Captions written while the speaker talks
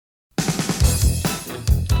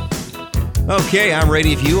Okay, I'm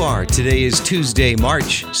ready if you are. Today is Tuesday,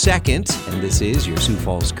 March 2nd, and this is your Sioux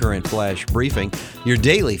Falls Current Flash Briefing, your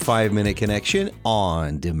daily 5-minute connection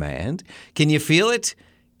on demand. Can you feel it?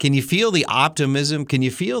 Can you feel the optimism? Can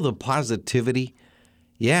you feel the positivity?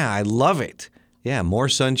 Yeah, I love it. Yeah, more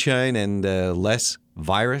sunshine and less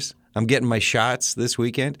virus. I'm getting my shots this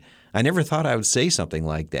weekend. I never thought I would say something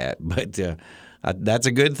like that, but that's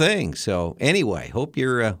a good thing. So anyway, hope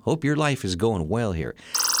your life is going well here.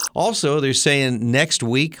 Also, they're saying next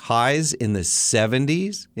week highs in the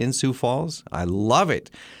 70s in Sioux Falls. I love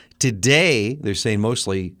it. Today, they're saying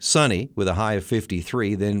mostly sunny with a high of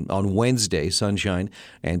 53. Then on Wednesday, sunshine,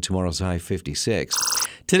 and tomorrow's high 56.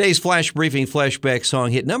 Today's Flash Briefing flashback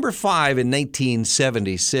song hit number 5 in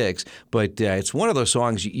 1976, but it's one of those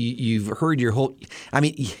songs you've heard your whole... I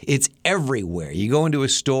mean, it's everywhere. You go into a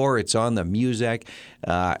store, it's on the music.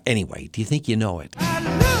 Anyway, do you think you know it?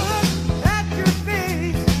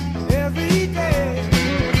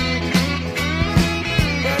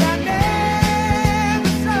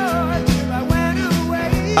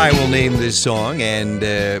 I will name this song and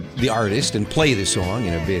the artist and play the song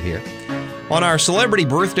in a bit here. On our celebrity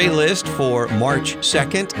birthday list for March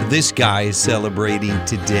 2nd, this guy is celebrating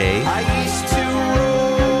today. I used to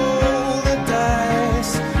roll the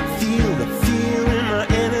dice, feel the fear in my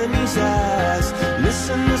enemy's eyes,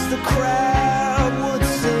 listen as the crowd would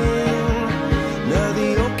sing. Now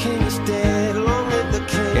the old king is dead, long live the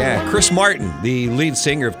king. Yeah, Chris Martin, the lead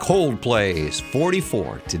singer of Coldplay, is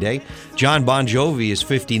 44 today. John Bon Jovi is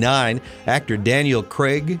 59. Actor Daniel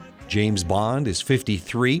Craig, James Bond, is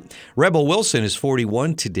 53. Rebel Wilson is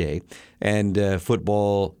 41 today. And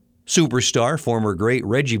football superstar, former great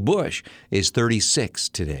Reggie Bush, is 36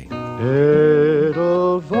 today.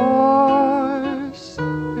 Edelweiss,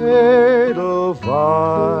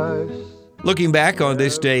 Edelweiss. Looking back on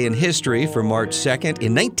this day in history for March 2nd,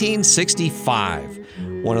 in 1965,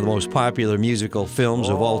 one of the most popular musical films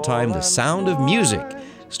of all time, The Sound of Music,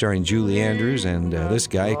 starring Julie Andrews and this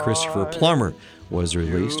guy, Christopher Plummer, was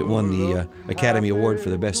released. It won the Academy Award for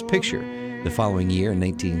the Best Picture the following year in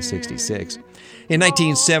 1966. In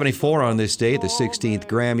 1974, on this day, the 16th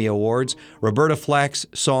Grammy Awards, Roberta Flack's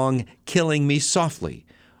song Killing Me Softly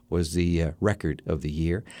was the record of the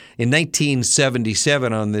year. In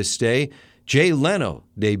 1977, on this day, Jay Leno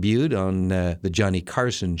debuted on The Johnny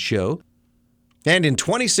Carson Show. And in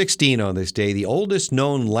 2016, on this day, the oldest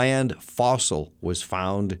known land fossil was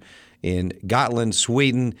found in Gotland,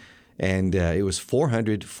 Sweden, and it was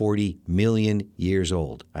 440 million years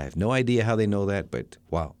old. I have no idea how they know that, but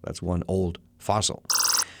wow, that's one old fossil.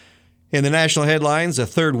 In the national headlines, a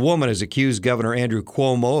third woman has accused Governor Andrew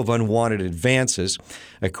Cuomo of unwanted advances.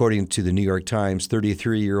 According to the New York Times,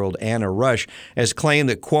 33-year-old Anna Rush has claimed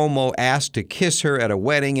that Cuomo asked to kiss her at a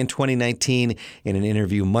wedding in 2019. In an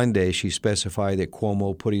interview Monday, she specified that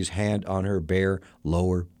Cuomo put his hand on her bare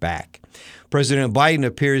lower back. President Biden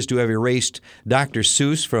appears to have erased Dr.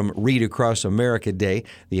 Seuss from Read Across America Day,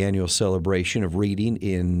 the annual celebration of reading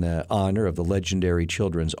in honor of the legendary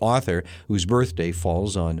children's author whose birthday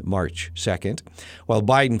falls on March 2nd. While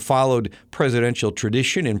Biden followed presidential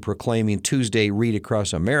tradition in proclaiming Tuesday Read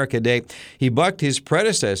Across America Day, he bucked his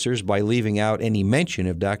predecessors by leaving out any mention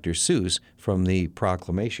of Dr. Seuss from the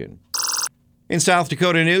proclamation. In South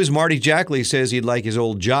Dakota news, Marty Jackley says he'd like his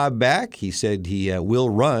old job back. He said he will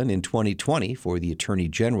run in 2020 for the Attorney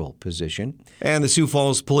General position. And the Sioux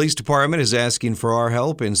Falls Police Department is asking for our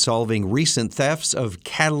help in solving recent thefts of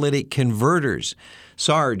catalytic converters.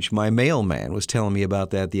 Sarge, my mailman, was telling me about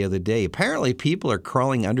that the other day. Apparently, people are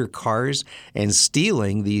crawling under cars and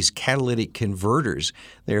stealing these catalytic converters.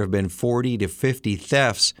 There have been 40 to 50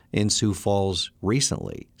 thefts in Sioux Falls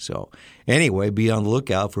recently. So anyway, be on the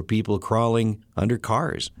lookout for people crawling under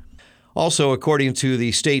cars. Also, according to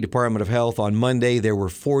the State Department of Health, on Monday, there were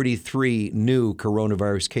 43 new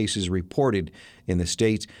coronavirus cases reported in the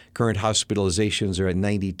state. Current hospitalizations are at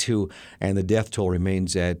 92, and the death toll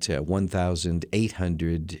remains at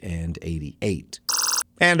 1,888.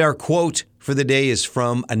 And our quote for the day is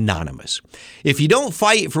from Anonymous. If you don't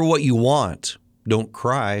fight for what you want, don't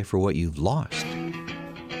cry for what you've lost.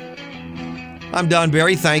 I'm Don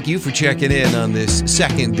Barry. Thank you for checking in on this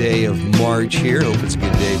second day of March here. Hope it's a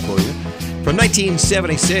good day for you. From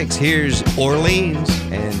 1976, here's Orleans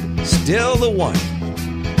and Still the One.